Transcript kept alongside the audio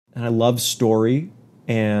and I love story.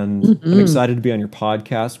 And I'm excited to be on your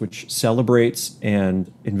podcast, which celebrates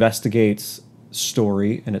and investigates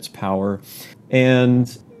story and its power. And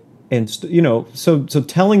so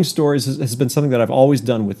telling stories has been something that I've always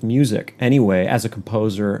done with music anyway, as a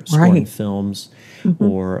composer, scoring films,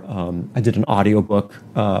 or I did an audiobook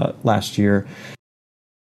last year.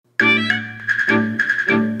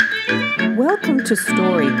 Welcome to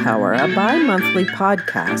Story Power, a bi-monthly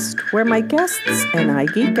podcast where my guests and I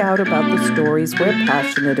geek out about the stories we're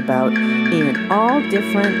passionate about in all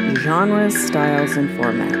different genres, styles, and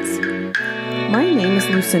formats. My name is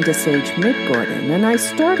Lucinda Sage-Midgorden, and I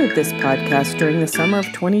started this podcast during the summer of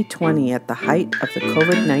 2020 at the height of the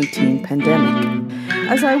COVID-19 pandemic.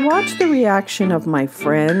 As I watched the reaction of my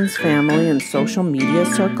friends, family, and social media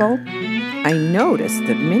circle, I noticed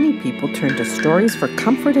that many people turned to stories for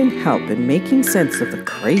comfort and help in making sense of the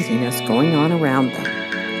craziness going on around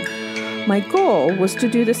them. My goal was to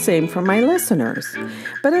do the same for my listeners,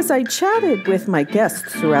 but as I chatted with my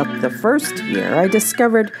guests throughout the first year, I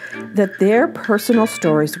discovered that their personal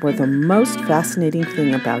stories were the most fascinating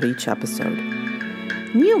thing about each episode.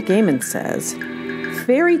 Neil Gaiman says,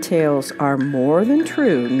 "Fairy tales are more than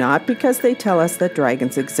true, not because they tell us that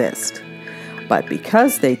dragons exist, but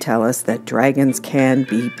because they tell us that dragons can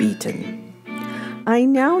be beaten." I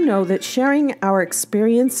now know that sharing our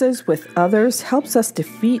experiences with others helps us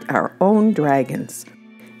defeat our own dragons.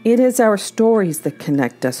 It is our stories that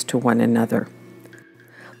connect us to one another.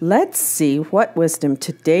 Let's see what wisdom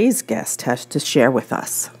today's guest has to share with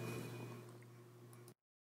us.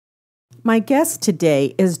 My guest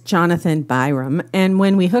today is Jonathan Byram, and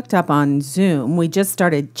when we hooked up on Zoom, we just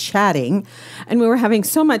started chatting, and we were having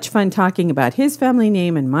so much fun talking about his family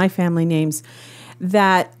name and my family names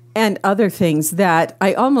and other things that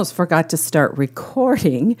I almost forgot to start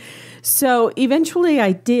recording. So eventually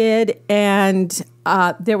I did, and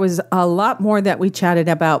there was a lot more that we chatted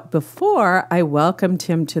about before I welcomed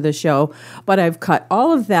him to the show, but I've cut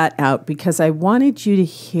all of that out because I wanted you to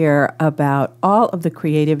hear about all of the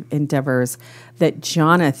creative endeavors that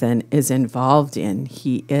Jonathan is involved in.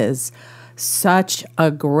 He is such a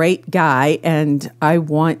great guy, and I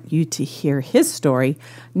want you to hear his story,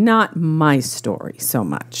 not my story so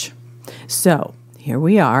much. So here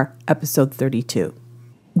we are, episode 32.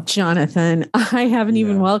 Jonathan, I haven't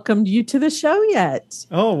even welcomed you to the show yet.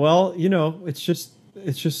 Oh, well, it's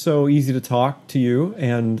just so easy to talk to you,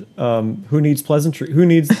 and who needs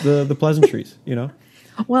the pleasantries,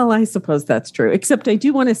 Well, I suppose that's true, except I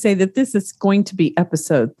do want to say that this is going to be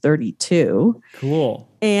episode 32. Cool.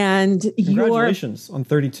 And congratulations on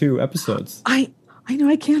 32 episodes. I know,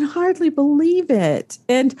 I can hardly believe it.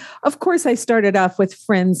 And of course, I started off with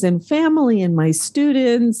friends and family and my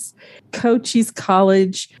students, Cochise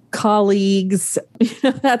College colleagues.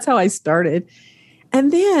 That's how I started.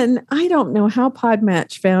 And then I don't know how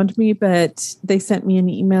Podmatch found me, but they sent me an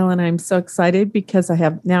email, and I'm so excited because I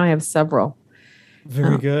have several.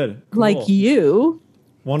 Very good. Cool. Like you.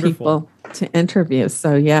 Wonderful. People to interview.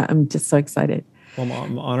 So yeah, I'm just so excited. Well,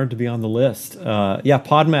 I'm honored to be on the list.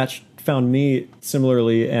 Podmatch found me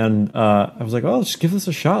similarly, and I was like, "Oh, just give this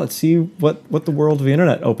a shot. Let's see what the world of the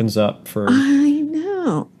internet opens up for." I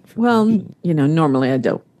know. Well, normally I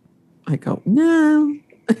don't. I go, no,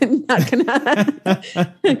 I'm not gonna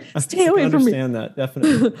stay away from me. I understand that,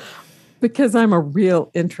 definitely. Because I'm a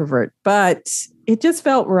real introvert, but it just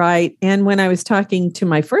felt right. And when I was talking to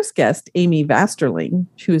my first guest, Amy Vasterling,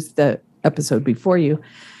 who's the episode before you,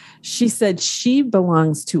 she said she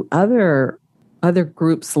belongs to other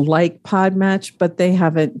groups like Podmatch, but they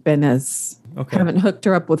haven't been haven't hooked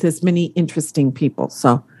her up with as many interesting people.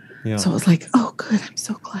 So I was like, oh, good. I'm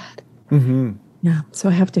so glad. Mm-hmm. Yeah. So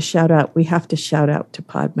we have to shout out to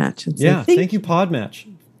Podmatch and say, thank you, Podmatch.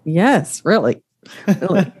 Yes, really.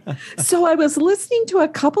 Really. So I was listening to a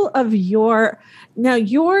couple of the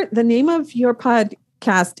name of your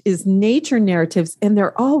podcast is Nature Narratives, and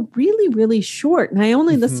they're all really, really short. And I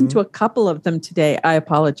only listened to a couple of them today. I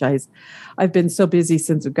apologize. I've been so busy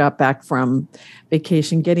since we got back from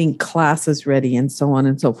vacation, getting classes ready and so on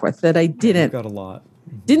and so forth, that I didn't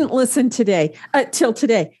listen today till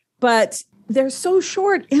today. But they're so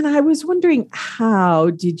short. And I was wondering, how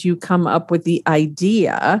did you come up with the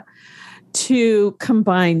idea to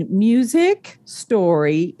combine music,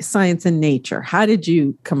 story, science, and nature? How did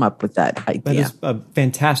you come up with that idea? That is a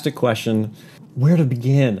fantastic question. Where to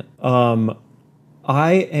begin? I'll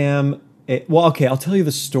tell you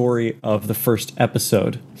the story of the first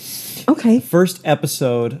episode. Okay. The first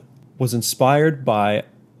episode was inspired by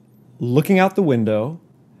looking out the window.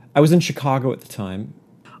 I was in Chicago at the time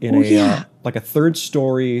in a third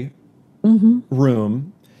story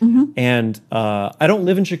room. And I don't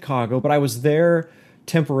live in Chicago, but I was there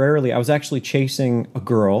temporarily. I was actually chasing a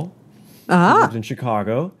girl who lived in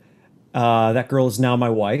Chicago. That girl is now my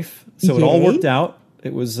wife. So it all worked out.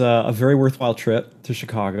 It was a very worthwhile trip to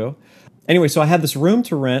Chicago. Anyway, so I had this room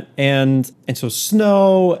to rent, and so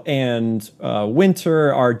snow and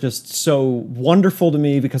winter are just so wonderful to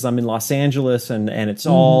me because I'm in Los Angeles, and it's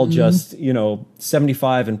all just,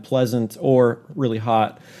 75 and pleasant or really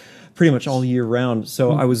hot pretty much all year round.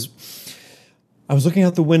 So I was looking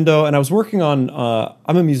out the window, and I was working on,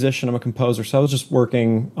 I'm a musician, I'm a composer, so I was just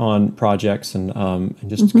working on projects and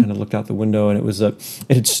just kind of looked out the window, and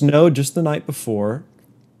it had snowed just the night before,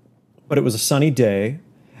 but it was a sunny day.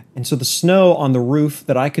 And so the snow on the roof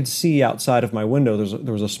that I could see outside of my window,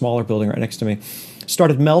 there was a smaller building right next to me,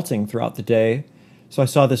 started melting throughout the day. So I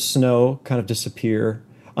saw this snow kind of disappear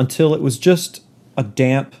until it was just a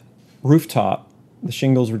damp rooftop. The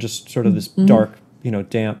shingles were just sort of this dark,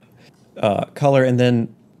 damp color. And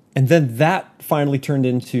then that finally turned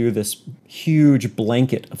into this huge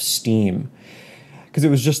blanket of steam because it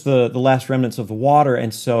was just the last remnants of the water.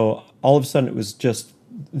 And so all of a sudden it was just,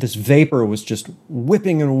 this vapor was just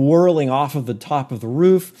whipping and whirling off of the top of the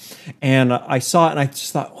roof. And I saw it and I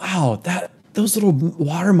just thought, wow, those little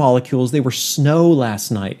water molecules, they were snow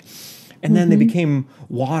last night. And then they became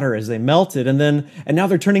water as they melted. And now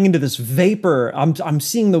they're turning into this vapor. I'm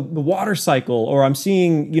seeing the water cycle, or I'm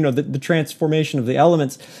seeing, the transformation of the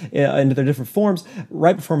elements into their different forms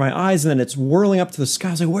right before my eyes. And then it's whirling up to the sky.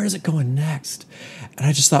 I was like, where is it going next? And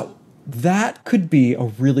I just thought that could be a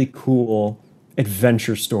really cool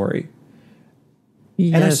adventure story.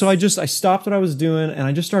 Yes. And so I stopped what I was doing and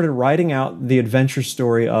I just started writing out the adventure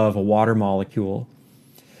story of a water molecule,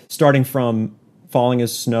 starting from falling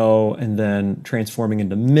as snow and then transforming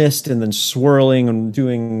into mist and then swirling and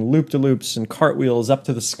doing loop-de-loops and cartwheels up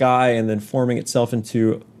to the sky and then forming itself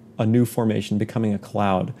into a new formation, becoming a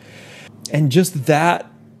cloud. And just that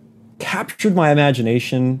captured my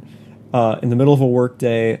imagination in the middle of a work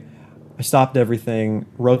day. I stopped everything,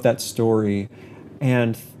 wrote that story,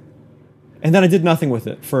 and then I did nothing with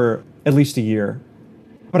it for at least a year.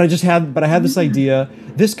 But I had this idea.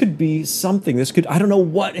 This could be something. I don't know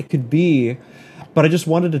what it could be, but I just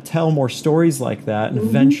wanted to tell more stories like that. And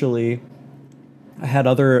eventually I had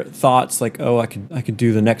other thoughts like, I could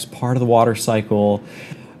do the next part of the water cycle.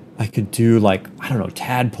 I could do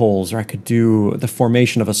tadpoles, or I could do the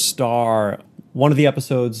formation of a star. One of the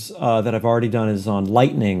episodes that I've already done is on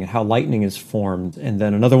lightning, how lightning is formed. And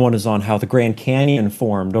then another one is on how the Grand Canyon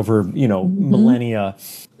formed over, millennia.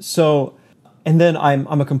 So, and then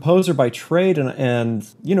I'm a composer by trade and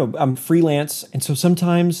I'm freelance. And so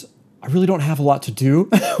sometimes I really don't have a lot to do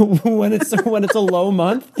when it's a low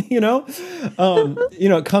month,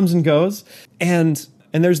 it comes and goes. And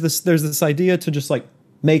there's this idea to just like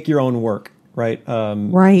make your own work. Right.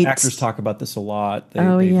 Right. Actors talk about this a lot. They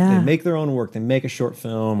make their own work. They make a short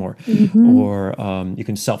film, or you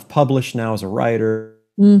can self-publish now as a writer.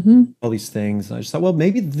 All these things. And I just thought, well,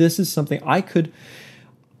 maybe this is something I could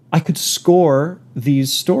score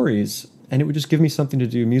these stories, and it would just give me something to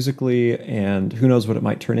do musically, and who knows what it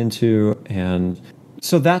might turn into. And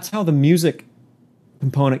so that's how the music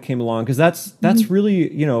component came along, because that's really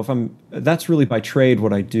that's really by trade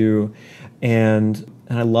what I do, and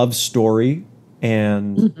I love story,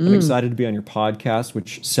 and I'm excited to be on your podcast,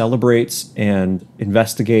 which celebrates and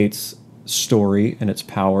investigates story and its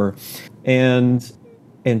power, and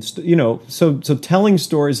so telling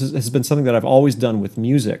stories has been something that I've always done with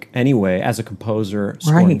music anyway, as a composer,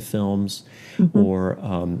 scoring films, or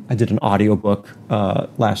I did an audiobook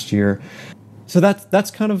last year. So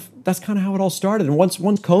that's kind of how it all started. And once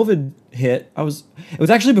COVID hit, it was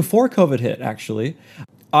actually before COVID hit, actually.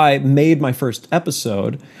 I made my first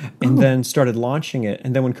episode and then started launching it.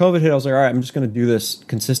 And then when COVID hit, I was like, all right, I'm just going to do this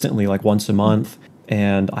consistently, like once a month.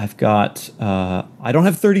 And I've got, I don't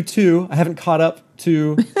have 32. I haven't caught up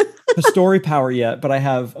to the story power yet, but I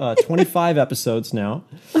have 25 episodes now.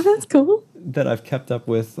 Oh, that's cool. That I've kept up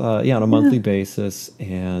with, on a monthly basis.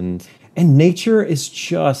 And nature is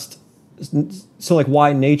just, so like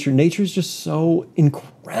why nature? Nature is just so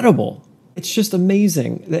incredible. It's just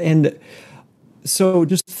amazing. And so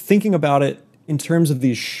just thinking about it in terms of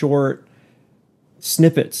these short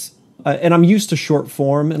snippets, and I'm used to short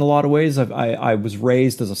form in a lot of ways. I was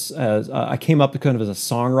raised as I came up kind of as a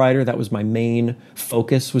songwriter. That was my main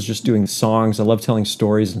focus, was just doing songs. I love telling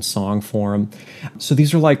stories in song form. So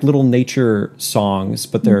these are like little nature songs,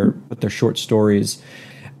 but they're short stories.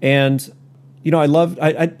 And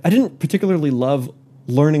I didn't particularly love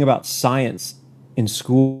learning about science in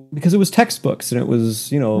school because it was textbooks and it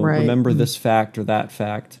was, remember this fact or that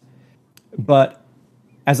fact. But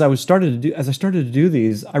as I started to do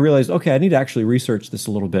these, I realized, okay, I need to actually research this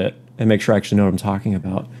a little bit and make sure I actually know what I'm talking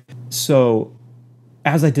about. So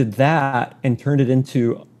as I did that and turned it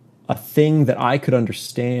into a thing that I could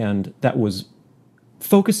understand, that was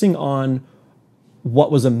focusing on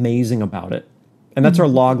what was amazing about it. And that's our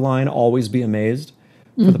log line, always be amazed,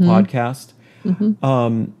 for the podcast.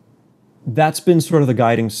 That's been sort of the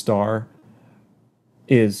guiding star,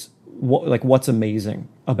 is what's amazing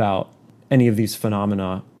about any of these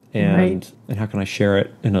phenomena, and how can I share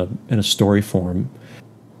it in a story form.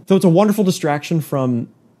 So it's a wonderful distraction from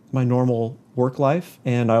my normal work life,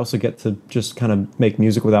 and I also get to just kind of make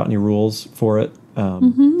music without any rules for it.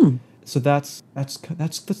 So that's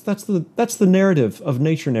the narrative of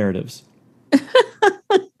nature narratives.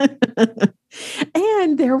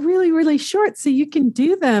 And they're really, really short, so you can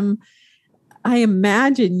do them. I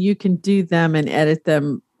imagine you can do them and edit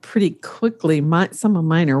them pretty quickly. Some of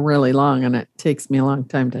mine are really long, and it takes me a long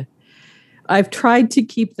time to. I've tried to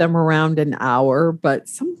keep them around an hour, but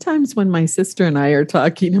sometimes when my sister and I are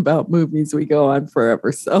talking about movies, we go on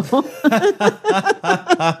forever. So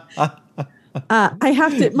I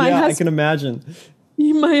have to. I can imagine.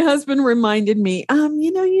 My husband reminded me,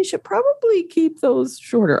 you should probably keep those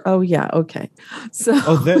shorter. Oh yeah, okay. So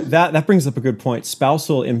that brings up a good point.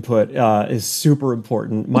 Spousal input is super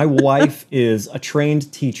important. My wife is a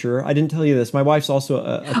trained teacher. I didn't tell you this. My wife's also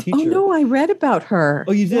a teacher. Oh no, I read about her.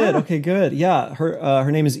 Oh, you did? Yeah. Okay, good. Yeah,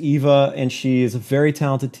 her name is Eva, and she is a very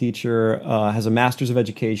talented teacher. Has a master's of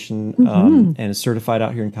education, and is certified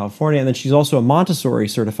out here in California. And then she's also a Montessori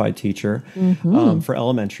certified teacher for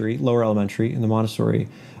lower elementary in the Montessori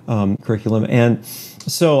curriculum. And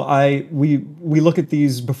so we look at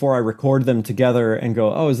these before I record them together and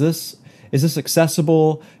go, oh, is this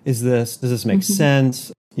accessible? Does this make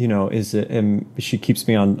sense? Is it? And she keeps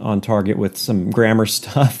me on target with some grammar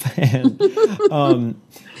stuff, and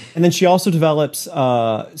then she also develops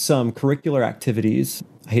some curricular activities.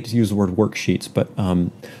 I hate to use the word worksheets, but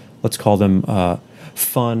let's call them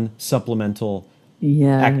fun supplemental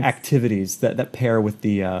activities that pair with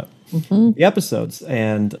the episodes.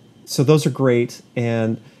 And so those are great.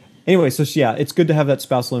 And anyway, so yeah, it's good to have that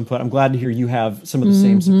spousal input. I'm glad to hear you have some of the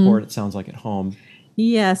same support, it sounds like, at home.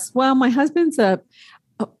 Yes. Well, my husband's a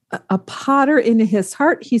potter in his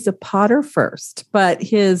heart. He's a potter first, but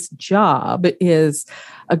his job is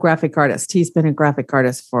a graphic artist. He's been a graphic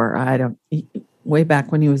artist for, way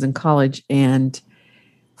back when he was in college, and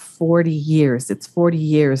 40 years. It's 40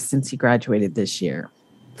 years since he graduated this year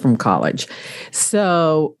from college.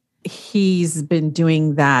 So he's been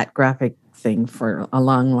doing that graphic thing for a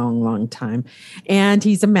long, long, long time. And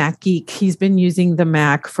he's a Mac geek. He's been using the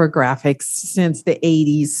Mac for graphics since the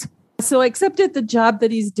 80s. So except at the job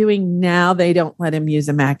that he's doing now, they don't let him use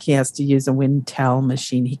a Mac. He has to use a Wintel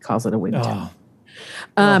machine. He calls it a Wintel.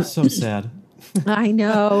 So sad. I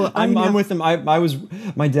know. I'm with him.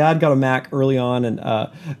 My dad got a Mac early on, and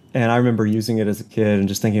I remember using it as a kid and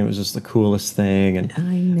just thinking it was just the coolest thing. And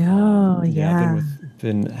I know.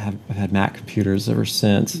 I've had Mac computers ever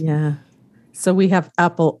since. Yeah. So we have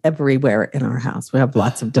Apple everywhere in our house. We have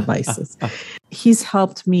lots of devices. He's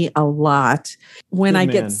helped me a lot when I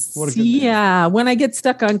get stuck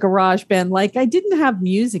on GarageBand. Like, I didn't have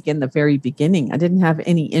music in the very beginning. I didn't have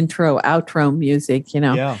any intro, outro music,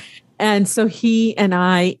 Yeah. And so he and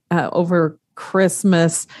I, over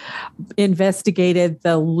Christmas, investigated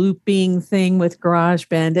the looping thing with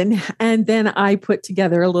GarageBand, and then I put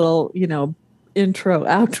together a little, intro,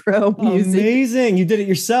 outro music. Amazing! You did it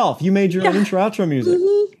yourself. You made your own intro, outro music.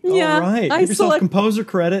 Yeah, all right. Give yourself composer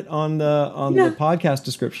credit on the podcast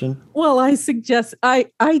description. Well, I suggest I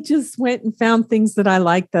just went and found things that I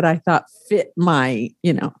liked that I thought fit my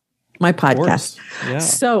my podcast. Yeah.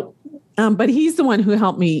 So. But he's the one who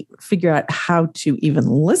helped me figure out how to even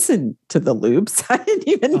listen to the loops. I didn't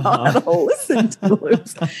even know how to listen to the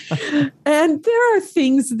loops. And there are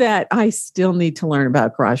things that I still need to learn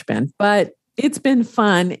about GarageBand, but it's been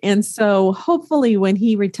fun. And so hopefully when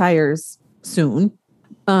he retires soon,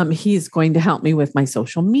 he's going to help me with my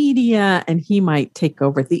social media, and he might take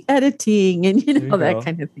over the editing and, that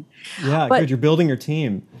kind of thing. Yeah, good. You're building your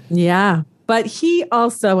team. Yeah. But he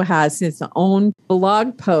also has his own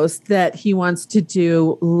blog post that he wants to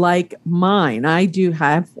do like mine. I do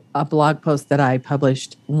have a blog post that I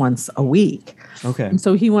published once a week. Okay. And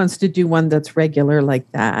so he wants to do one that's regular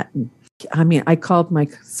like that. I mean, I called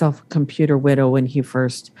myself a computer widow when he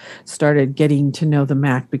first started getting to know the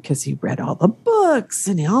Mac, because he read all the books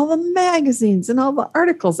and all the magazines and all the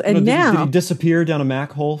articles. And now... Did he disappear down a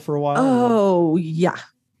Mac hole for a while? Oh, yeah.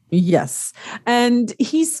 Yes. And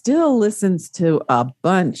he still listens to a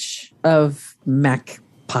bunch of Mac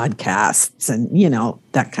podcasts and,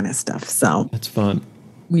 that kind of stuff. So that's fun.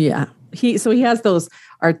 Yeah. He has those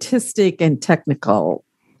artistic and technical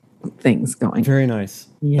things going. Very nice.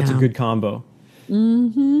 Yeah. That's a good combo.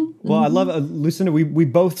 Well, I love Lucinda. We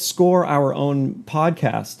both score our own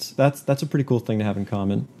podcasts. That's a pretty cool thing to have in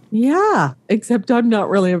common. Yeah, except I'm not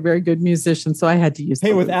really a very good musician, so I had to use.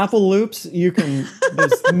 Hey, with Apple Loops, you can.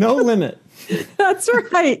 There's no limit. That's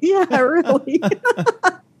right. Yeah, really.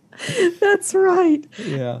 That's right.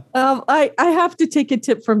 Yeah. I have to take a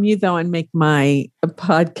tip from you though and make my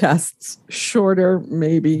podcasts shorter,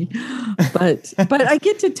 maybe. But I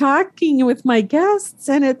get to talking with my guests,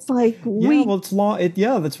 and it's like it's long.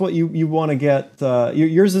 That's what you want to get.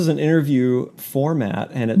 Yours is an interview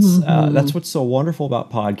format, and it's that's what's so wonderful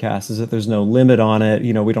about podcasts is that there's no limit on it.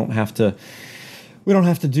 We don't have to. We don't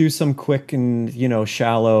have to do some quick and,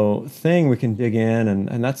 shallow thing. We can dig in.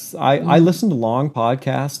 And that's, I listen to long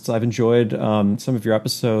podcasts. I've enjoyed some of your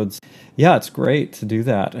episodes. Yeah, it's great to do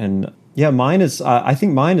that. And yeah, I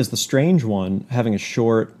think mine is the strange one, having a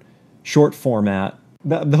short format.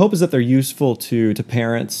 The hope is that they're useful to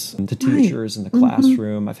parents and to teachers in the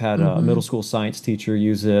classroom. I've had a middle school science teacher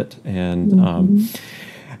use it. And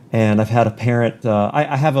I've had a parent,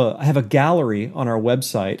 I have a gallery on our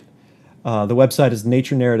website. The website is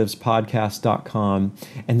naturenarrativespodcast.com,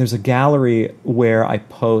 and there's a gallery where I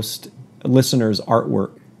post listeners'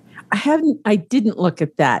 artwork. I didn't look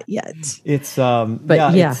at that yet. It's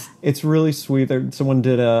it's really sweet. Someone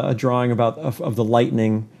did a drawing of the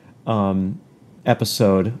lightning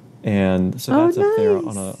episode, and so that's up there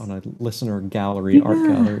on a listener gallery, art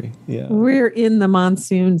gallery. Yeah, we're in the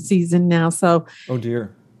monsoon season now, so oh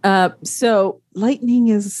dear. So lightning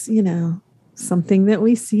is something that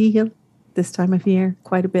we see this time of year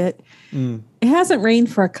quite a bit. It hasn't rained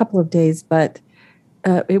for a couple of days, but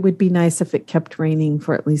it would be nice if it kept raining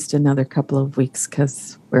for at least another couple of weeks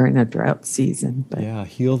because we're in a drought season. But. Yeah,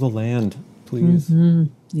 heal the land, please.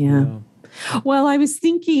 Yeah. Well, I was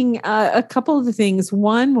thinking a couple of the things.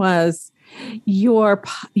 One was your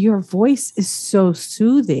voice is so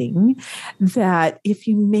soothing that if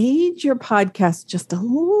you made your podcast just a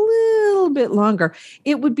little bit longer,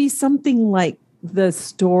 it would be something like the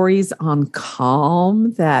Stories on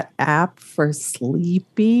Calm, that app for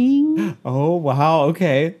sleeping. Oh, wow.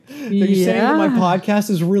 Okay. Are you saying that my podcast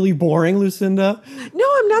is really boring, Lucinda? No,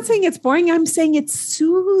 I'm not saying it's boring. I'm saying it's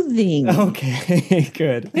soothing. Okay,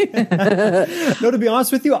 good. No, to be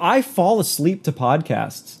honest with you, I fall asleep to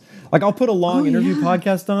podcasts. Like I'll put a long interview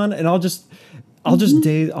podcast on and I'll just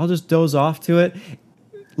doze off to it.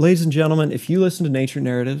 Ladies and gentlemen, if you listen to Nature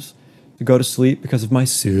Narratives to go to sleep because of my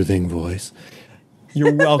soothing voice,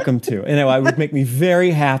 you're welcome to. And it would make me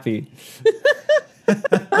very happy.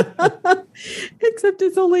 Except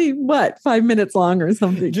it's only 5 minutes long or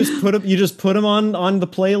something. You just put them on the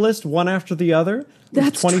playlist one after the other.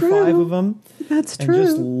 That's 25 true. of them. That's true. And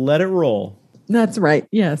just let it roll. That's right.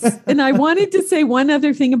 Yes. And I wanted to say one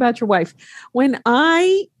other thing about your wife. When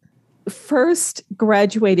I first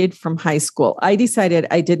graduated from high school, I decided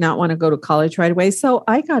I did not want to go to college right away. So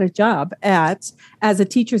I got a job as a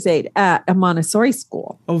teacher's aide at a Montessori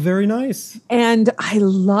school. Oh, very nice. And I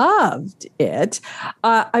loved it.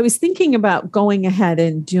 I was thinking about going ahead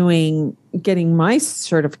and getting my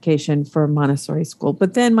certification for Montessori school,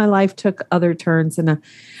 but then my life took other turns and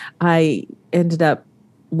I ended up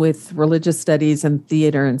with religious studies and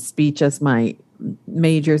theater and speech as my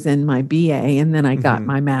majors in my BA, and then I got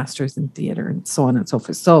my master's in theater and so on and so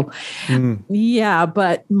forth. So yeah,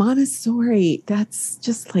 but Montessori, that's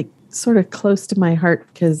just like sort of close to my heart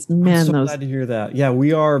because man, I'm so glad to hear that. Yeah,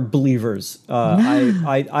 we are believers.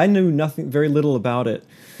 I knew very little about it.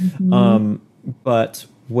 But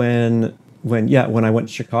when I went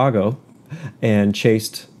to Chicago and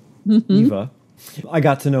chased Eva, I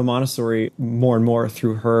got to know Montessori more and more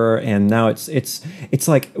through her, and now it's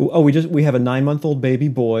like we have a 9-month-old baby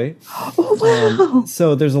boy. Oh wow!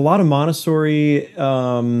 So there's a lot of Montessori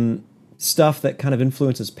stuff that kind of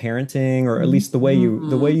influences parenting, or at least the way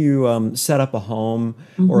you set up a home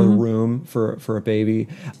or a room for a baby.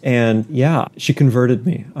 And yeah, she converted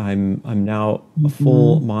me. I'm now a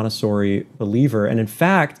full Montessori believer, and in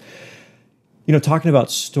fact, talking about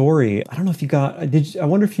story, I don't know if I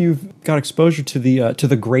wonder if you've got exposure to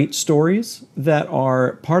the great stories that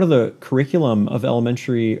are part of the curriculum of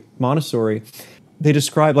elementary Montessori. They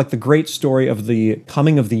describe like the great story of the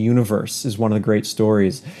coming of the universe is one of the great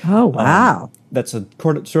stories. Oh, wow. That's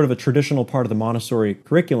sort of a traditional part of the Montessori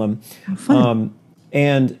curriculum. How fun.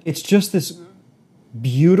 And it's just this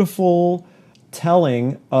beautiful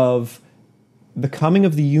telling of the coming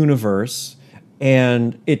of the universe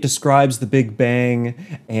and it describes the Big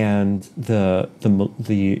Bang and the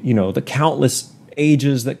the countless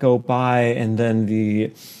ages that go by, and then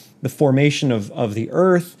the formation of the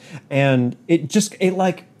Earth, and it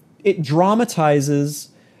dramatizes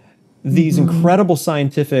these incredible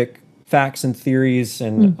scientific facts and theories,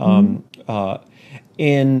 and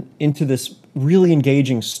into this really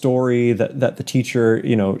engaging story that the teacher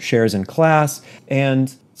shares in class.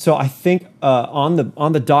 And so I think on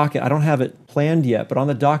the docket, I don't have it planned yet, but on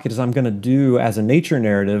the docket is I'm going to do as a nature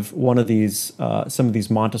narrative one of these some of these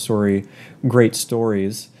Montessori great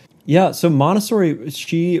stories. Yeah, so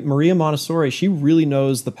Maria Montessori, she really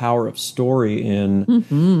knows the power of story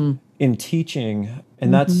in teaching,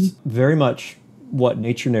 and that's very much what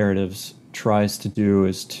nature narratives tries to do,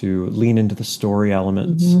 is to lean into the story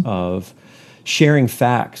elements of sharing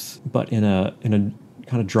facts, but in a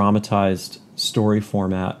kind of dramatized story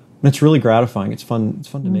format. And it's really gratifying. It's fun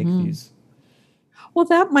to make these. Well,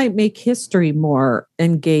 that might make history more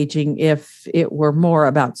engaging if it were more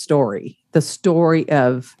about story. The story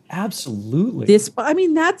of absolutely this. I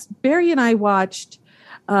mean, that's Barry and I watched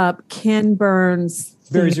Ken Burns.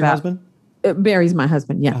 Barry's your husband? Barry's my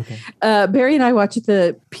husband, yeah. Okay. Barry and I watched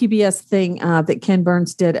the PBS thing that Ken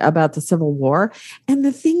Burns did about the Civil War. And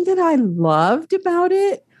the thing that I loved about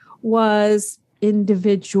it was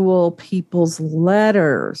individual people's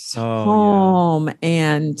letters home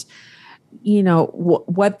and,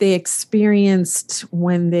 what they experienced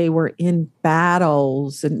when they were in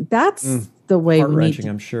battles. And that's the way we need heart-wrenching,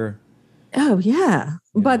 I'm sure. Oh, yeah.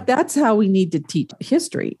 But that's how we need to teach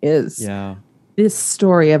history is this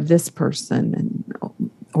story of this person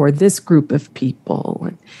or this group of people.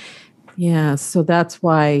 And so that's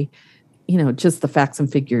why, just the facts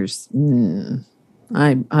and figures,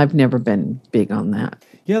 I've never been big on that.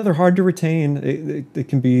 Yeah, they're hard to retain. It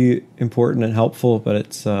can be important and helpful, but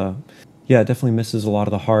it's, it definitely misses a lot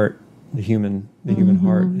of the heart, the human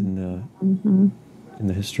heart in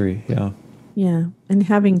the history. Yeah. Yeah. And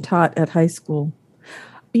having taught at high school,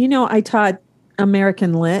 I taught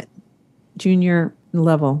American Lit, junior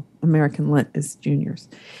level. American Lit is juniors.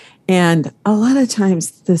 And a lot of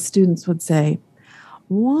times the students would say,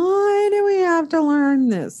 why do we have to learn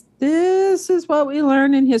this? This is what we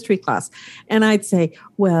learn in history class. And I'd say,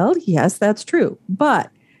 well, yes, that's true.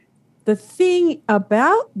 But the thing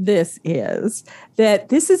about this is that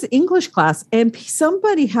this is English class, and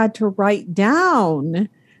somebody had to write down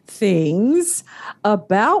things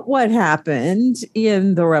about what happened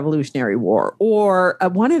in the Revolutionary War. Or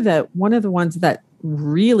one of the ones that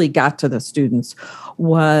really got to the students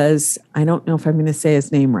was, I don't know if I'm going to say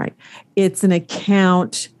his name right. It's an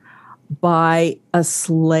account by a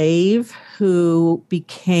slave who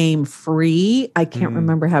became free. I can't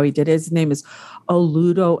remember how he did it. His name is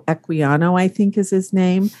Oludo Equiano, I think is his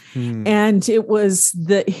name. And it was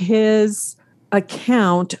his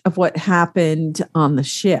account of what happened on the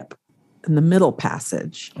ship in the Middle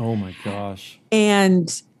Passage. Oh my gosh.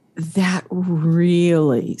 And that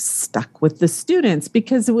really stuck with the students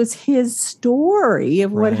because it was his story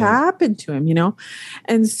of what happened to him,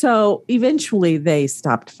 And so eventually they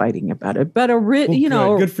stopped fighting about it. But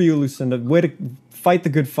good for you, Lucinda. Way to fight the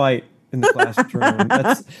good fight in the classroom.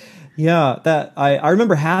 That's I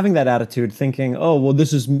remember having that attitude, thinking, oh, well,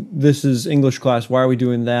 this is English class. Why are we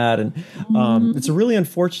doing that? And it's a really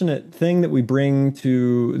unfortunate thing that we bring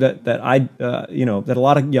to that a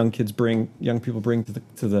lot of young people bring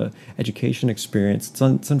to the education experience.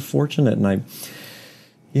 It's unfortunate, and I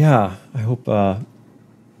hope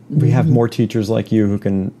we have more teachers like you who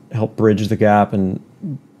can help bridge the gap and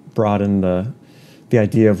broaden the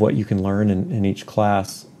idea of what you can learn in each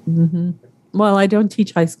class. Mm-hmm. Well, I don't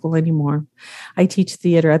teach high school anymore. I teach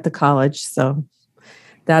theater at the college, so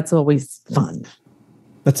that's always fun.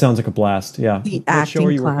 That sounds like a blast. Yeah. The what show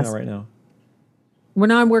are you class. working on right now? We're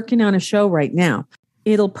not working on a show right now.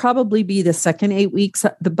 It'll probably be the second 8 weeks,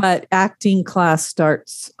 but acting class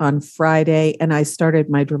starts on Friday, and I started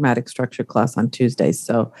my dramatic structure class on Tuesday.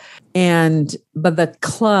 But the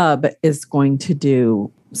club is going to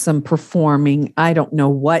do some performing. I don't know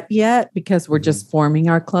what yet because we're just forming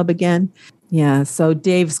our club again. Yeah. So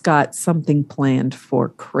Dave's got something planned for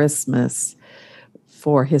Christmas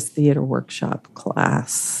for his theater workshop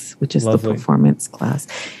class, which is Lovely. The performance class.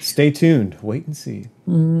 Stay tuned. Wait and see.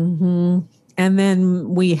 Mm-hmm. And then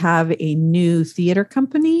we have a new theater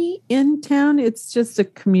company in town. It's just a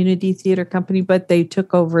community theater company, but they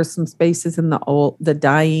took over some spaces in the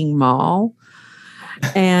dying mall.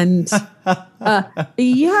 And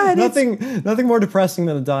nothing more depressing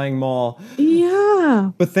than a dying mall.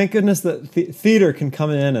 Yeah. But thank goodness that theater can come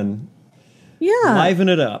in and liven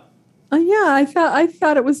it up. Yeah, I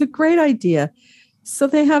thought it was a great idea. So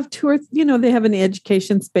they have they have an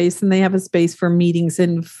education space and they have a space for meetings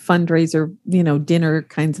and fundraiser, dinner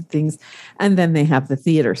kinds of things. And then they have the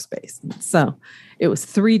theater space. So it was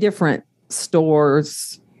 3 different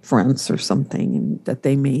stores, fronts or something, and that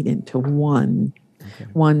they made into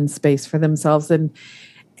one space for themselves. And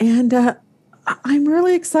I'm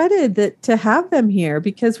really excited to have them here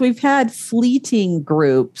because we've had fleeting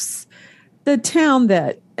groups. The town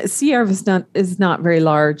that Sierra Vista is not very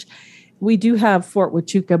large. We do have Fort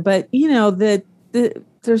Huachuca, but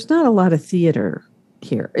there's not a lot of theater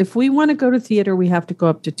here. If we want to go to theater, we have to go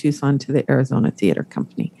up to Tucson to the Arizona Theater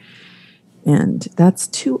Company. And that's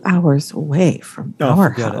 2 hours away from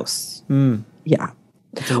our house. Yeah.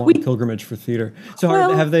 It's a long pilgrimage for theater. So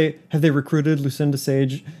have they recruited Lucinda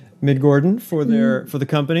Sage-Midgorden for the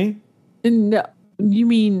company? No. You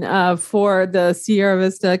mean for the Sierra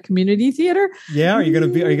Vista Community Theater? Yeah, are you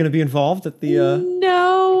gonna be involved at the?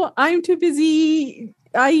 No, I'm too busy.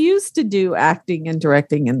 I used to do acting and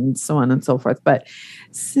directing and so on and so forth, but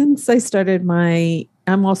since I started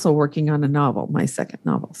I'm also working on a novel, my second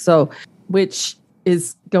novel, which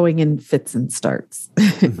is going in fits and starts.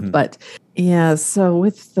 Mm-hmm. But yeah, so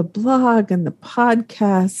with the blog and the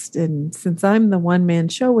podcast, and since I'm the one-man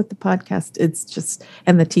show with the podcast,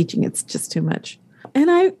 and the teaching, it's just too much. And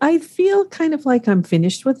I feel kind of like I'm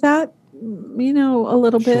finished with that, a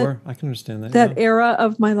little bit. Sure, I can understand that. That era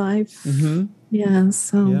of my life. Mm-hmm. Yeah,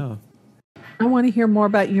 so yeah. I want to hear more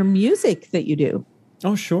about your music that you do.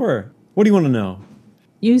 Oh, sure. What do you want to know?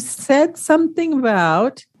 You said something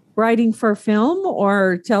about writing for film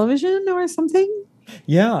or television or something?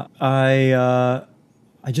 Yeah, I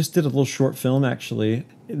just did a little short film, actually.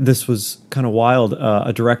 This was kind of wild.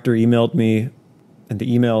 A director emailed me, and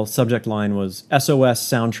the email subject line was SOS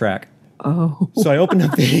soundtrack. Oh. So I opened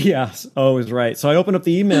up O is right. So I opened up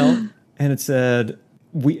the email, and it said,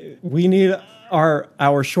 we need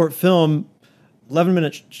our short film,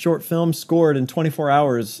 11-minute short film scored in 24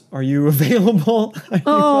 hours. Are you available?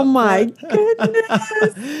 Oh, my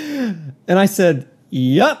goodness. And I said,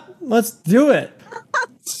 yep, let's do it.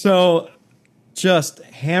 So just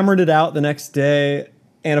hammered it out the next day.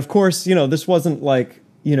 And of course, this wasn't like,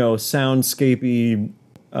 soundscapey,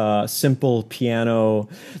 simple piano.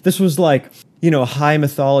 This was like, high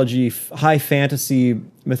mythology, high fantasy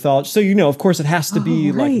mythology. So, of course it has to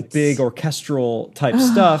be like big orchestral type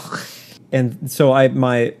stuff. And so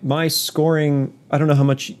my scoring, I don't know how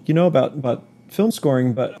much you know about film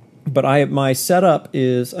scoring, but my setup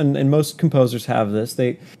is, and most composers have this,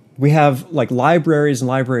 we have like libraries and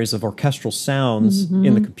libraries of orchestral sounds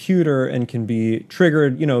in the computer and can be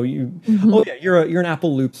triggered. Oh yeah, you're an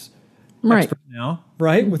Apple Loops expert now,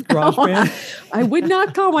 right? With GarageBand. I would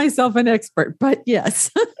not call myself an expert, but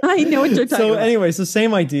yes, I know what you're talking about. So anyway, it's the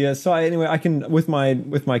same idea. So I can with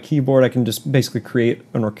my keyboard, I can just basically create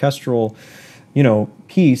an orchestral,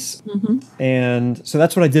 piece. And so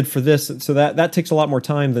that's what I did for this. So that takes a lot more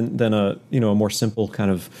time than a more simple kind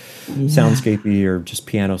of soundscapey or just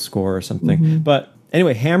piano score or something. But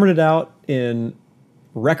anyway, hammered it out in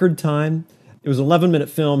record time. It was an 11-minute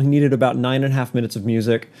film. He needed about 9.5 minutes of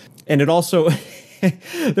music. And it also,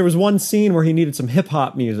 there was one scene where he needed some hip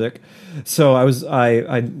hop music. So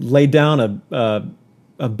I laid down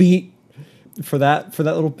a beat for that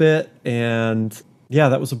little bit. And yeah,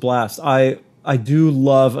 that was a blast. I do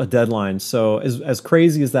love a deadline. So as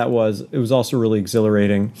crazy as that was, it was also really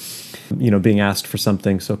exhilarating, being asked for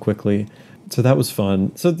something so quickly. So that was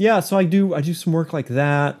fun. So yeah, so I do some work like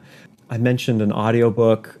that. I mentioned an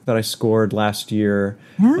audiobook that I scored last year.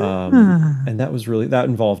 And that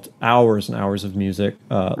involved hours and hours of music.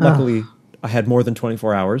 Luckily, I had more than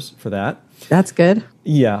 24 hours for that. That's good.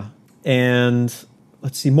 Yeah. And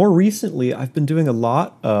let's see, more recently, I've been doing a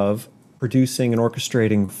lot of producing and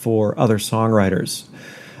orchestrating for other songwriters.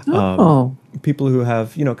 People who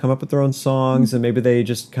have, come up with their own songs and maybe they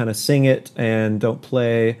just kind of sing it and don't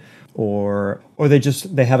play, or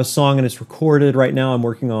they have a song and it's recorded. Right now I'm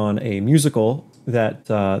working on a musical that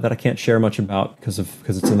I can't share much about because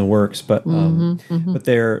it's in the works, but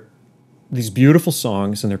they're these beautiful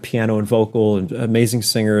songs and they're piano and vocal and amazing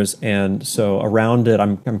singers, and so around it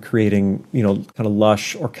I'm creating kind of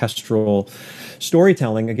lush orchestral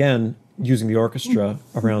storytelling, again using the orchestra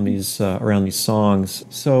around these songs.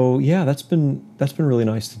 So yeah, that's been really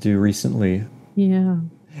nice to do recently. Yeah.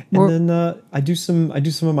 And then I do some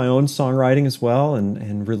of my own songwriting as well,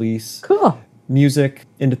 and release music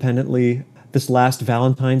independently. This last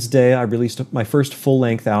Valentine's Day, I released my first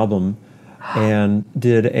full-length album and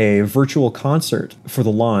did a virtual concert for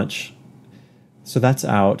the launch. So that's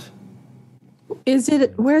out.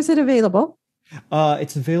 Where is it available?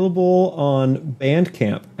 It's available on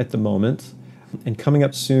Bandcamp at the moment, and coming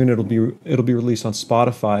up soon it'll be released on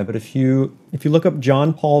Spotify. But if you look up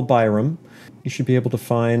John Paul Byram, you should be able to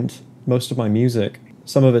find most of my music.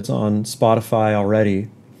 Some of it's on Spotify already.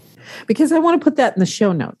 Because I want to put that in the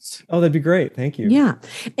show notes. Oh, that'd be great. Thank you. Yeah.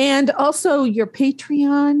 And also your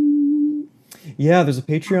Patreon. Yeah, there's a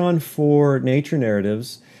Patreon for Nature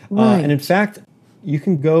Narratives. Right. And in fact, you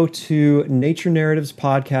can go to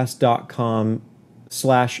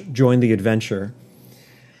naturenarrativespodcast.com/join the adventure.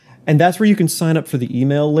 And that's where you can sign up for the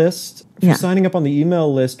email list. For signing up on the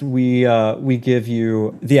email list, we give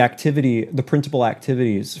you the printable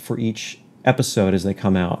activities for each episode as they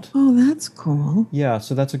come out. Oh, that's cool. Yeah,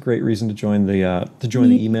 so that's a great reason to join the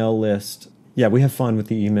email list. Yeah, we have fun with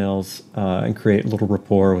the emails and create a little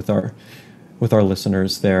rapport with our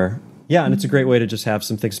listeners there. Yeah, and it's a great way to just have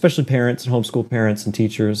some things, especially parents and homeschool parents and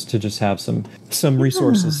teachers, to just have some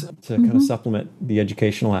resources to kind of supplement the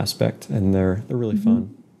educational aspect, and they're really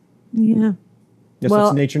fun. Yeah. Yes,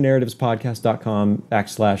 well, it's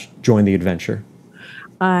naturenarrativespodcast.com/join the adventure.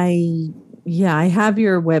 I have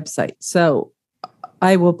your website, so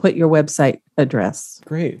I will put your website address.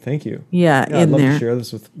 Great, thank you. Yeah, I'd love there. to share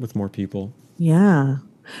this with more people. Yeah.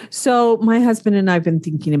 So my husband and I have been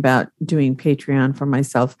thinking about doing Patreon for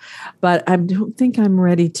myself, but I don't think I'm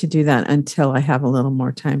ready to do that until I have a little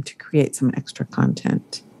more time to create some extra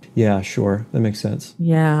content. Yeah, sure. That makes sense.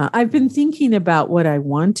 Yeah. I've been thinking about what I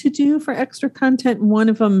want to do for extra content. One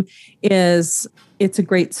of them is it's a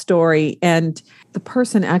great story. And the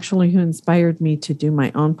person actually who inspired me to do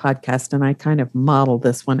my own podcast, and I kind of modeled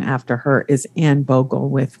this one after her, is Anne Bogle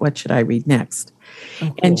with What Should I Read Next? Oh,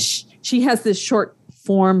 cool. And she has this short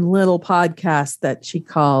form little podcast that she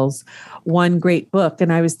calls One Great Book.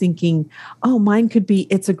 And I was thinking, oh, mine could be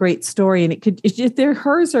It's a Great Story. And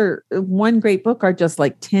hers are One Great Book are just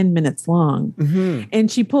like 10 minutes long. Mm-hmm. And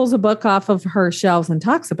she pulls a book off of her shelves and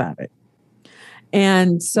talks about it.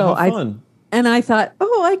 And so I thought,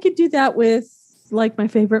 oh, I could do that with like my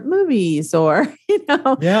favorite movies or,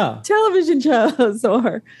 television shows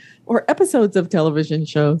or episodes of television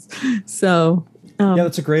shows. So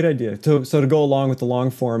that's a great idea. So to go along with the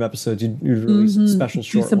long form episodes, you'd release special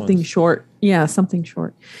short something ones. Short. Yeah, something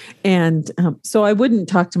short. And so I wouldn't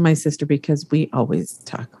talk to my sister because we always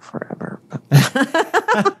talk forever.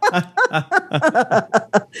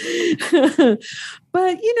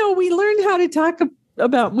 But, we learned how to talk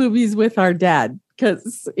about movies with our dad,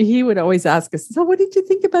 because he would always ask us, so what did you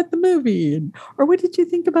think about the movie? Or what did you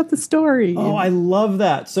think about the story? Oh, I love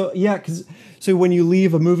that. So, so when you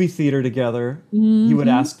leave a movie theater together, you would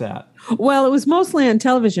ask that. Well, it was mostly on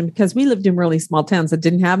television because we lived in really small towns that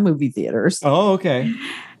didn't have movie theaters. Oh, okay.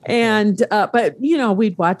 And, but,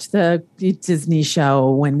 we'd watch the Disney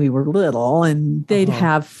show when we were little, and they'd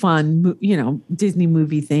have fun, Disney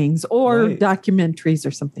movie things or documentaries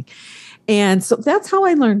or something. And so that's how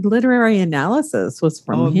I learned literary analysis was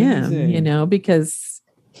from him, because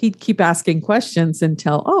he'd keep asking questions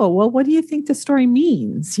until, what do you think the story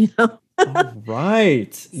means? Oh,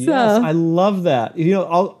 right. Yes, I love that.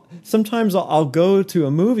 Sometimes I'll go to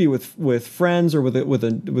a movie with friends or with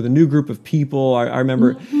a new group of people. I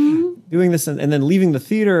remember doing this and then leaving the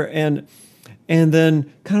theater and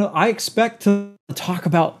then kind of I expect to talk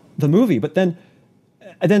about the movie, but then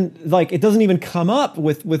like it doesn't even come up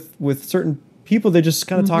with certain people. They just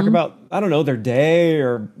kind of talk about, I don't know, their day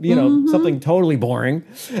or something totally boring,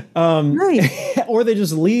 or they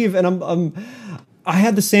just leave. And I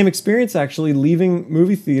had the same experience actually leaving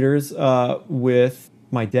movie theaters with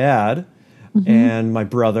my dad and my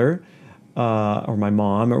brother or my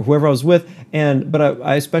mom or whoever I was with. But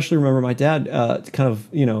I especially remember my dad kind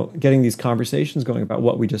of, getting these conversations going about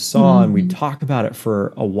what we just saw, and we'd talk about it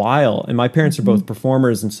for a while. And my parents are both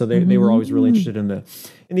performers, and so they were always really interested in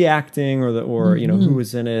the acting or who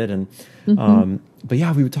was in it. And but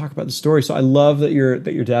yeah, we would talk about the story. So I love that your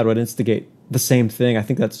dad would instigate the same thing. I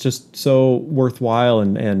think that's just so worthwhile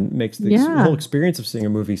and makes the whole experience of seeing a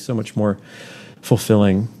movie so much more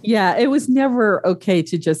fulfilling. Yeah, it was never okay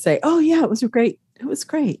to just say, "Oh yeah, it was great. It was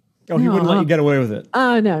great." Oh, he wouldn't let you get away with it.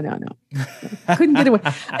 Oh, no. Couldn't get away.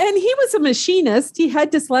 And he was a machinist. He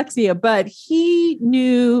had dyslexia, but he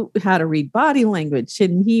knew how to read body language,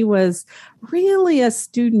 and he was really a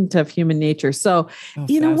student of human nature. So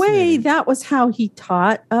in a way, that was how he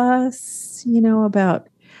taught us, about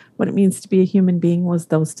what it means to be a human being, was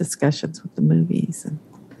those discussions with the movies. And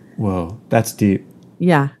whoa, that's deep.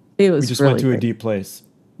 Yeah, it was. We just really went to great. A deep place.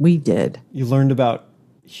 We did. You learned about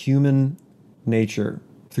human nature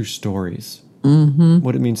through stories,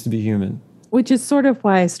 what it means to be human. Which is sort of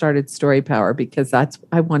why I started Story Power, because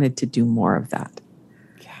I wanted to do more of that.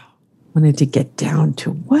 wanted to get down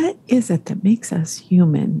to what is it that makes us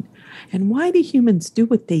human, and why do humans do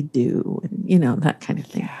what they do, and that kind of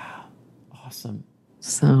thing. Yeah, awesome.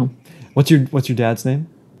 So, what's your dad's name?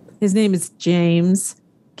 His name is James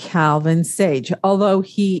Calvin Sage. Although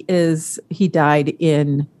he died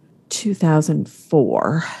in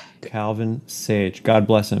 2004. Calvin Sage. God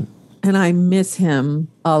bless him. And I miss him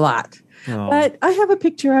a lot. Oh. But I have a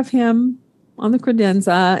picture of him on the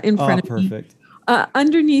credenza in front of perfect. me.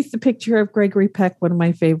 Underneath the picture of Gregory Peck, one of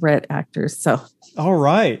my favorite actors. So, all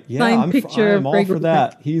right, yeah, I'm all for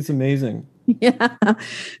that. Peck. He's amazing. Yeah.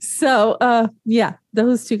 So,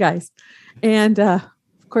 those two guys, and of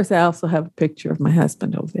course, I also have a picture of my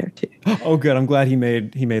husband over there too. Oh, good. I'm glad he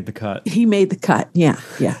made the cut. He made the cut. Yeah.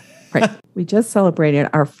 Right. We just celebrated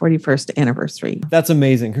our 41st anniversary. That's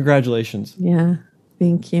amazing. Congratulations. Yeah.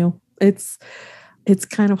 Thank you. It's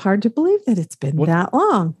kind of hard to believe that it's been that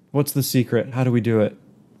long. What's the secret? How do we do it?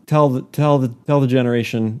 Tell the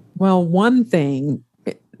generation. Well, one thing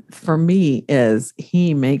for me is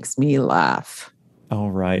he makes me laugh.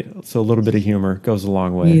 All right. So a little bit of humor goes a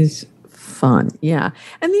long way. He's fun. Yeah.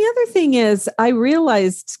 And the other thing is I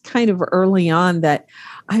realized kind of early on that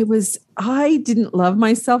I didn't love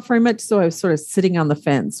myself very much. So I was sort of sitting on the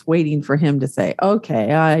fence waiting for him to say,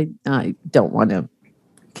 okay, I don't want to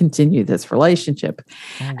continue this relationship.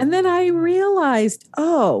 Oh. And then I realized,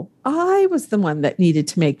 I was the one that needed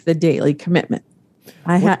to make the daily commitment.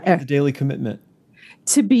 The daily commitment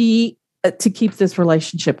to keep this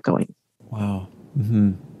relationship going. Wow.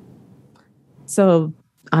 Mm-hmm. So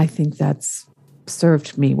I think that's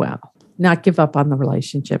served me well. Not give up on the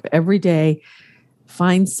relationship. Every day,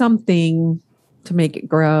 find something to make it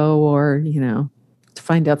grow, or, to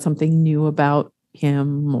find out something new about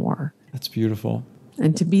him more. That's beautiful.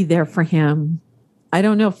 And to be there for him. I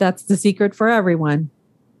don't know if that's the secret for everyone,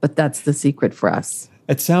 but that's the secret for us.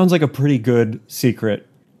 It sounds like a pretty good secret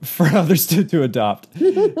for others to adopt.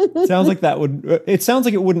 It sounds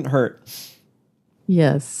like it wouldn't hurt.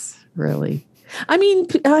 Yes, really. I mean,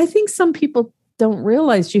 I think some people don't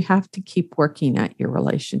realize you have to keep working at your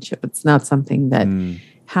relationship. It's not something that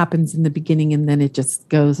happens in the beginning and then it just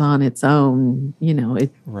goes on its own,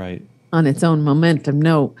 right. On its own momentum.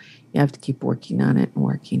 No, you have to keep working on it and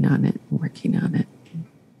working on it and working on it.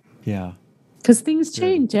 Yeah. Because things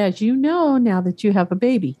change, as you know, now that you have a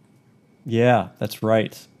baby. Yeah, that's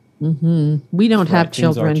right. Mm-hmm. We don't have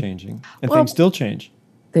children. Things are changing. And things still change.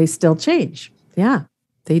 They still change. Yeah,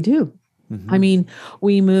 they do. Mm-hmm. I mean,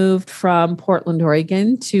 we moved from Portland,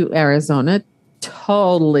 Oregon to Arizona.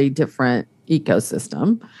 Totally different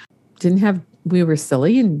ecosystem. We were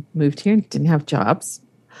silly and moved here and didn't have jobs.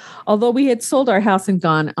 Although we had sold our house and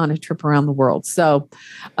gone on a trip around the world. So,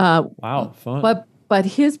 wow, fun. But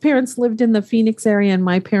his parents lived in the Phoenix area and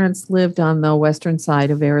my parents lived on the western side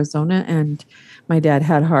of Arizona. And my dad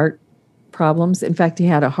had heart problems. In fact, he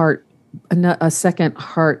had a second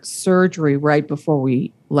heart surgery right before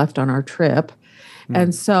we left on our trip.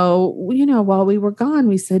 And so, while we were gone,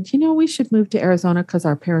 we said, we should move to Arizona because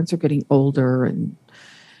our parents are getting older.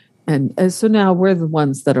 And so now we're the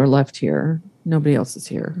ones that are left here. Nobody else is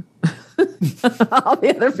here. All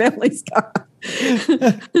the other families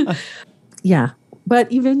gone. Yeah.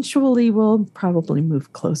 But eventually we'll probably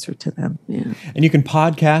move closer to them. Yeah. And you can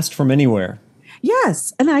podcast from anywhere.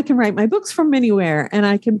 Yes. And I can write my books from anywhere and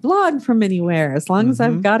I can blog from anywhere as long as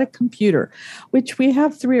I've got a computer, which we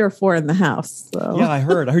have 3 or 4 in the house. So. Yeah, I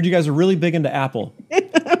heard you guys are really big into Apple. We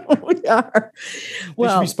are. They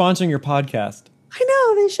should be sponsoring your podcast. I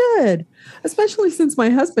know, they should. Especially since my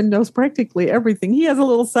husband knows practically everything. He has a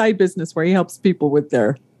little side business where he helps people with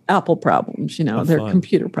their Apple problems, their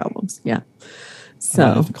computer problems. Yeah. So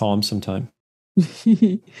I'll have to call him sometime.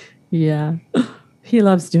 Yeah. He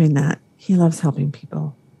loves doing that. He loves helping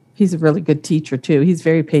people. He's a really good teacher too. He's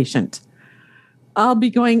very patient. I'll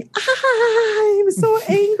be going, I'm so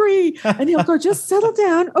angry. And he'll go, just settle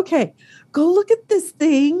down. Okay, go look at this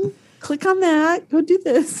thing. Click on that. Go do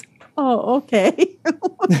this. Oh, okay.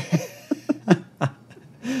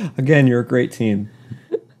 Again, you're a great team.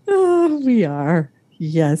 We are.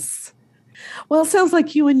 Yes. Well, it sounds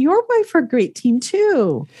like you and your wife are a great team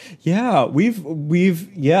too. Yeah,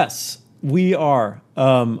 yes, we are.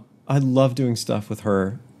 I love doing stuff with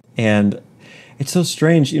her, and it's so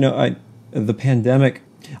strange. The pandemic,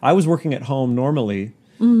 I was working at home normally,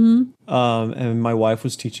 and my wife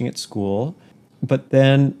was teaching at school. But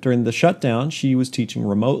then during the shutdown, she was teaching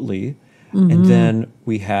remotely, and then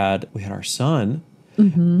we had our son,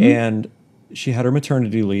 and she had her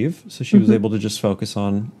maternity leave, so she was able to just focus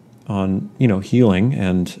on healing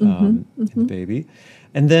and the baby.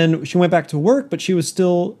 And then she went back to work, but she was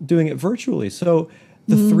still doing it virtually. So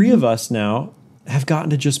the three of us now have gotten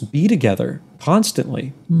to just be together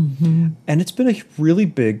constantly. And it's been a really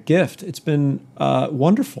big gift. It's been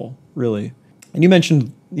wonderful, really. And you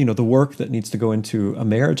mentioned, the work that needs to go into a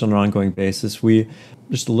marriage on an ongoing basis.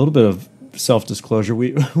 Just a little bit of self-disclosure.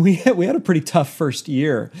 We had a pretty tough first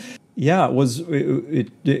year. Yeah, it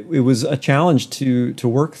was a challenge to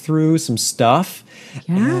work through some stuff.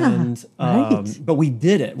 Yeah, and right. But we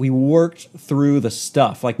did it. We worked through the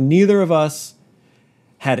stuff. Like, neither of us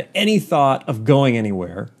had any thought of going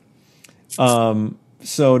anywhere.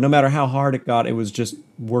 So no matter how hard it got, it was just,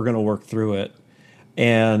 we're going to work through it.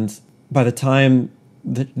 And by the time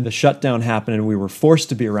the shutdown happened and we were forced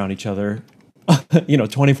to be around each other,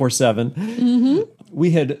 24/7,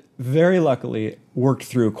 we had very luckily worked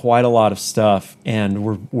through quite a lot of stuff,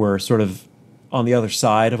 and we're sort of on the other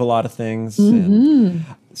side of a lot of things. And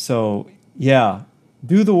so, yeah,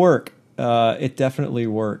 do the work. It definitely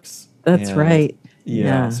works. That's right.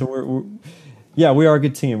 Yeah. So we are a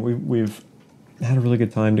good team. We've had a really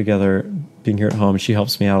good time together being here at home. She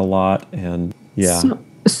helps me out a lot, and yeah.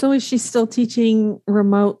 So is she still teaching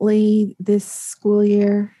remotely this school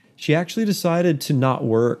year? She actually decided to not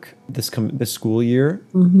work this school year.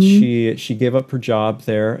 She gave up her job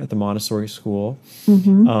there at the Montessori school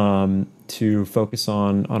to focus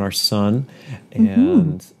on our son,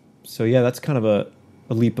 and so yeah, that's kind of a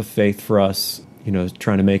leap of faith for us.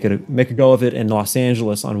 Trying to make a go of it in Los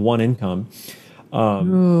Angeles on one income.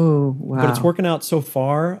 Wow! But it's working out so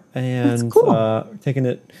far, and that's cool. Taking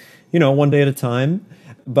it, one day at a time.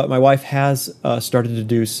 But my wife has started to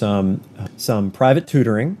do some private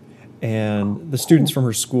tutoring. And the students from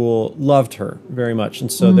her school loved her very much.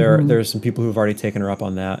 And so there's some people who've already taken her up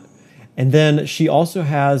on that. And then she also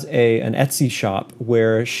has an Etsy shop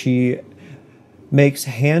where she makes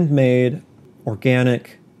handmade,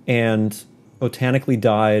 organic, and botanically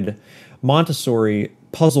dyed Montessori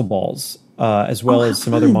puzzle balls, as well as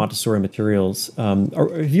some other Montessori materials.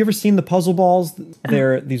 Have you ever seen the puzzle balls?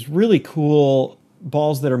 They're these really cool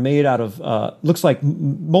balls that are made out of looks like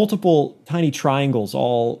multiple tiny triangles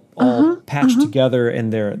all patched together,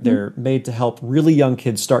 and they're made to help really young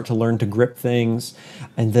kids start to learn to grip things.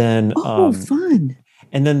 And then fun.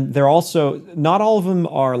 And then they're also, not all of them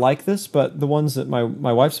are like this, but the ones that my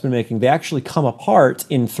wife's been making, they actually come apart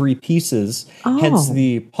in 3 pieces, hence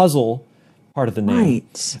the puzzle part of the name.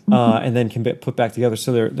 Right. And then can be put back together.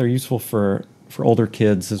 So they're useful for older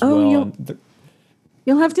kids as well.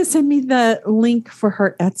 You'll have to send me the link for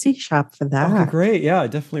her Etsy shop for that. Okay, great. Yeah, I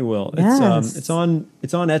definitely will. Yes. It's on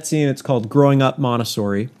Etsy, and it's called Growing Up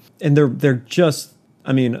Montessori. And they're just,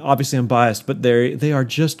 I mean, obviously I'm biased, but they are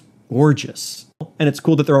just gorgeous. And it's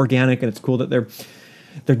cool that they're organic, and it's cool that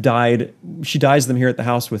they're dyed. She dyes them here at the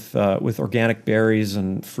house with organic berries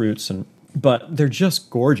and fruits, but they're just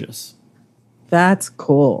gorgeous. That's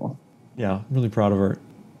cool. Yeah, I'm really proud of her.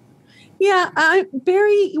 Yeah,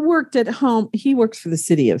 Barry worked at home. He works for the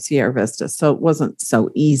city of Sierra Vista, so it wasn't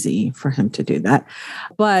so easy for him to do that.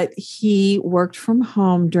 But he worked from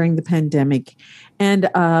home during the pandemic. And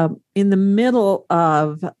in the middle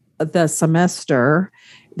of the semester,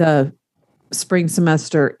 the spring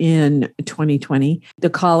semester in 2020, the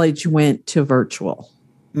college went to virtual.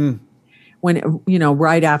 When,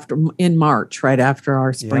 in March, right after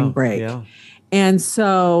our spring break. Yeah. And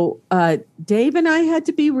so Dave and I had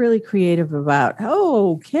to be really creative about,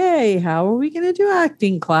 how are we going to do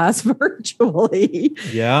acting class virtually?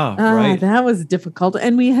 Yeah, right. That was difficult.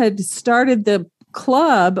 And we had started the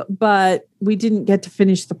club, but we didn't get to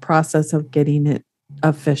finish the process of getting it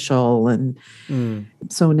official. And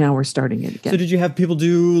so now we're starting it again. So did you have people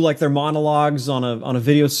do like their monologues on a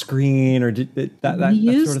video screen, or did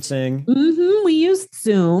that sort of thing? We used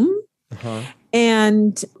Zoom.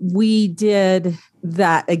 And we did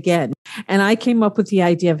that again. And I came up with the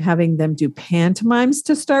idea of having them do pantomimes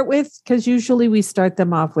to start with, because usually we start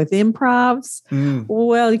them off with improvs.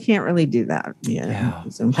 Well, you can't really do that. Yeah.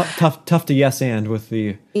 Tough to yes and with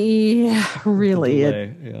the... Yeah, really.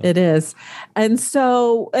 It is. And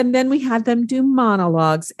then we had them do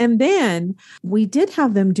monologues. And then we did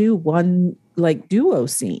have them do one like duo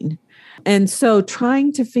scene. And so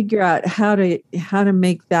trying to figure out how to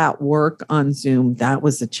make that work on Zoom, that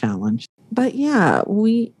was a challenge. But yeah,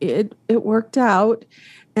 it worked out.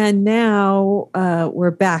 And now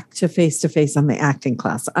we're back to face-to-face on the acting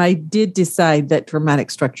class. I did decide that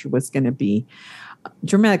dramatic structure was going to be,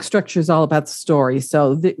 dramatic structure is all about the story.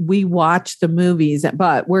 So we watch the movies,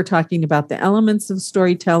 but we're talking about the elements of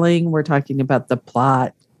storytelling. We're talking about the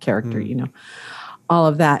plot, character, all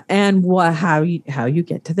of that, and how you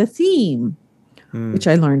get to the theme, which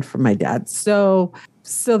I learned from my dad. So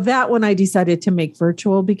So that one I decided to make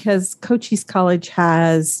virtual because Cochise College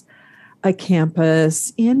has a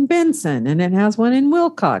campus in Benson, and it has one in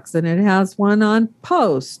Wilcox, and it has one on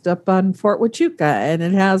Post up on Fort Huachuca, and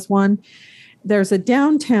it has one, there's a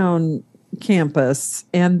downtown campus,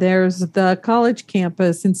 and there's the college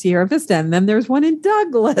campus in Sierra Vista, and then there's one in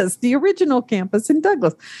Douglas, the original campus in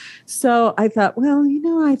Douglas. So I thought, well,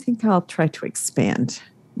 I think I'll try to expand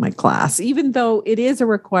my class, even though it is a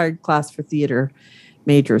required class for theater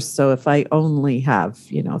majors. So if I only have,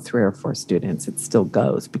 3 or 4 students, it still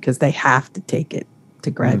goes because they have to take it to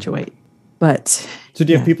graduate. But so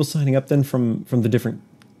do you have people signing up then from the different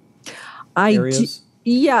areas?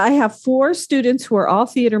 I have 4 students who are all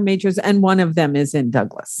theater majors, and one of them is in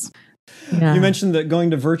Douglas. Yeah. You mentioned that going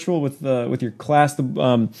to virtual with your class.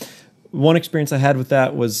 One experience I had with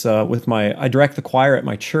that was I direct the choir at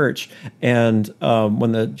my church, and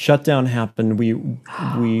when the shutdown happened,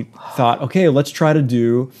 we thought, okay, let's try to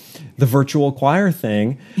do the virtual choir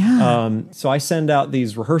thing. Yeah. So I send out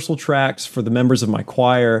these rehearsal tracks for the members of my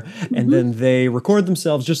choir, and then they record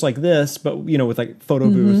themselves just like this, but with like photo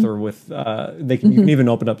booth or with you can even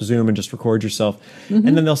open up Zoom and just record yourself,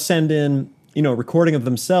 and then they'll send in recording of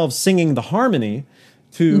themselves singing the harmony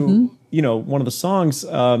to one of the songs,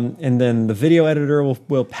 and then the video editor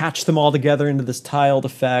will patch them all together into this tiled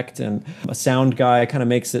effect, and a sound guy kind of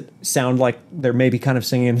makes it sound like they're maybe kind of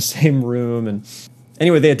singing in the same room. And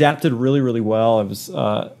anyway, they adapted really, really well.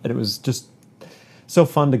 It was just so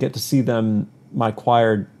fun to get to see them, my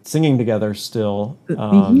choir, singing together still.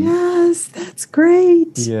 Yes, that's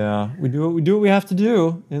great. Yeah, we do what we have to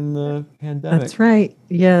do in the pandemic. That's right.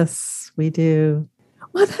 Yes, we do.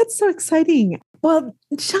 Well, that's so exciting. Well,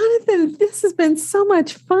 Jonathan, this has been so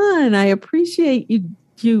much fun. I appreciate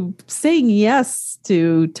you saying yes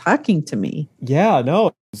to talking to me. Yeah,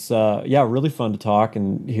 no, it's really fun to talk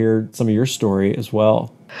and hear some of your story as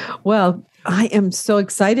well. Well, I am so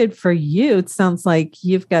excited for you. It sounds like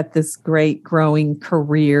you've got this great growing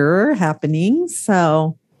career happening.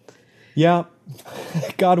 So, yeah,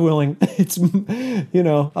 God willing, it's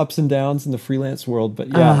ups and downs in the freelance world, but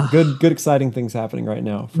yeah, good exciting things happening right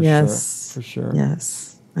now for sure.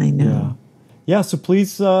 Yes, I know. Yeah, so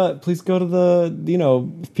please go to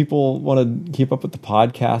the, if people want to keep up with the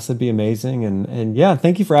podcast, that'd be amazing. And yeah,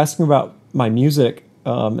 thank you for asking about my music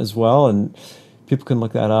as well, and people can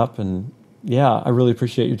look that up. And yeah, I really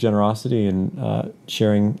appreciate your generosity and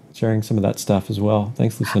sharing some of that stuff as well.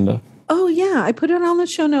 Thanks, Lucinda. Oh yeah, I put it on the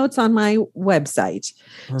show notes on my website.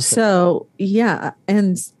 Perfect. So yeah,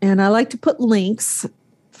 and I like to put links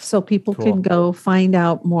so people can go find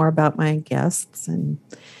out more about my guests. And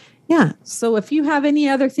yeah, so if you have any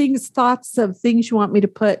other thoughts of things you want me to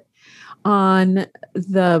put on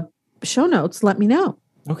the show notes, let me know.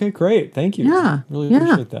 Okay, great. Thank you. Yeah, really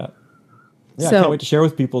appreciate that. Yeah, I can't wait to share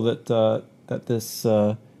with people that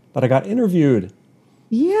I got interviewed.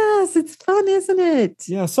 Yes, it's fun, isn't it?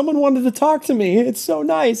 Yeah, someone wanted to talk to me. It's so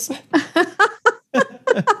nice.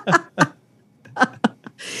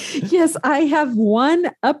 Yes, I have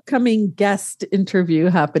one upcoming guest interview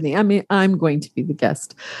happening. I mean, I'm going to be the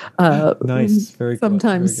guest. Nice, very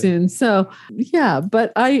sometime soon. So yeah,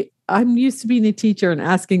 but I'm used to being a teacher and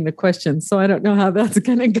asking the questions, so I don't know how that's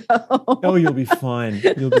going to go. Oh, you'll be fine.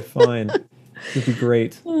 You'll be fine. You'll be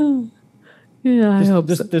great. Yeah, I hope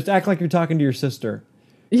so. Just act like you're talking to your sister.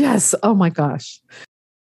 Yes. Oh my gosh.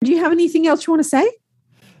 Do you have anything else you want to say?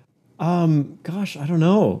 Gosh, I don't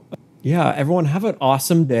know. Yeah, everyone have an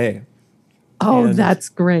awesome day. Oh, that's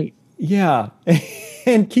great. Yeah.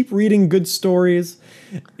 And keep reading good stories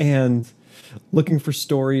and looking for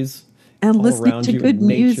stories and all listening around to you good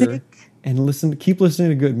music. And keep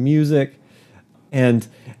listening to good music. And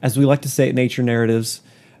as we like to say at Nature Narratives,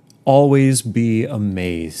 always be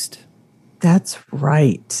amazed. That's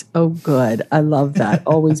right. Oh, good. I love that.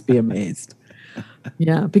 Always be amazed.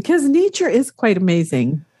 Yeah, because nature is quite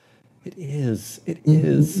amazing. It is. It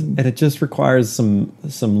is. And it just requires some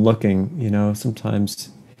looking, sometimes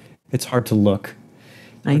it's hard to look.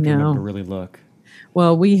 I know. To really look.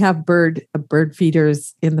 Well, we have bird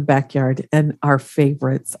feeders in the backyard, and our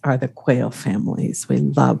favorites are the quail families. We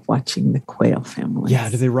love watching the quail families. Yeah,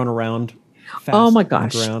 do they run around fast? Oh my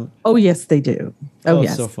gosh. Oh yes, they do. Oh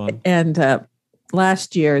yes. So fun. And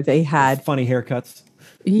last year they had funny haircuts.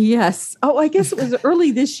 Yes. Oh, I guess it was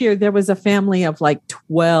early this year. There was a family of like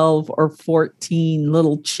 12 or 14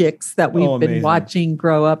 little chicks that we've been watching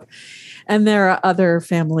grow up. And there are other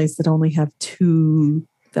families that only have 2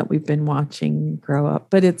 that we've been watching grow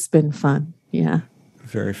up, but it's been fun. Yeah.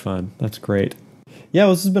 Very fun. That's great. Yeah,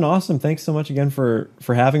 well, this has been awesome. Thanks so much again for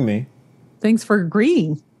having me. Thanks for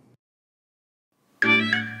agreeing.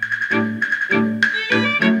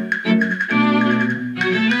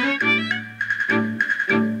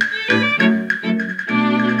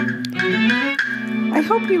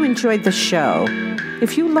 enjoyed the show.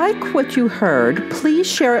 If you like what you heard, please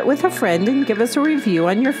share it with a friend and give us a review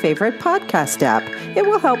on your favorite podcast app. It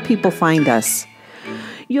will help people find us.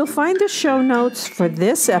 You'll find the show notes for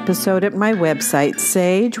this episode at my website,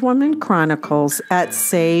 Sage Woman Chronicles, at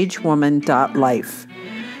sagewoman.life.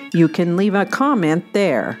 You can leave a comment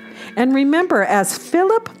there. And remember, as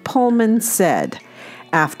Philip Pullman said,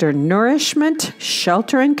 after nourishment,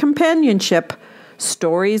 shelter, and companionship,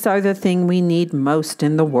 stories are the thing we need most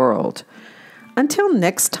in the world. Until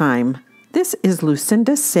next time, this is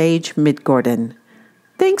Lucinda Sage-Midgorden.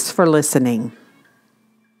 Thanks for listening.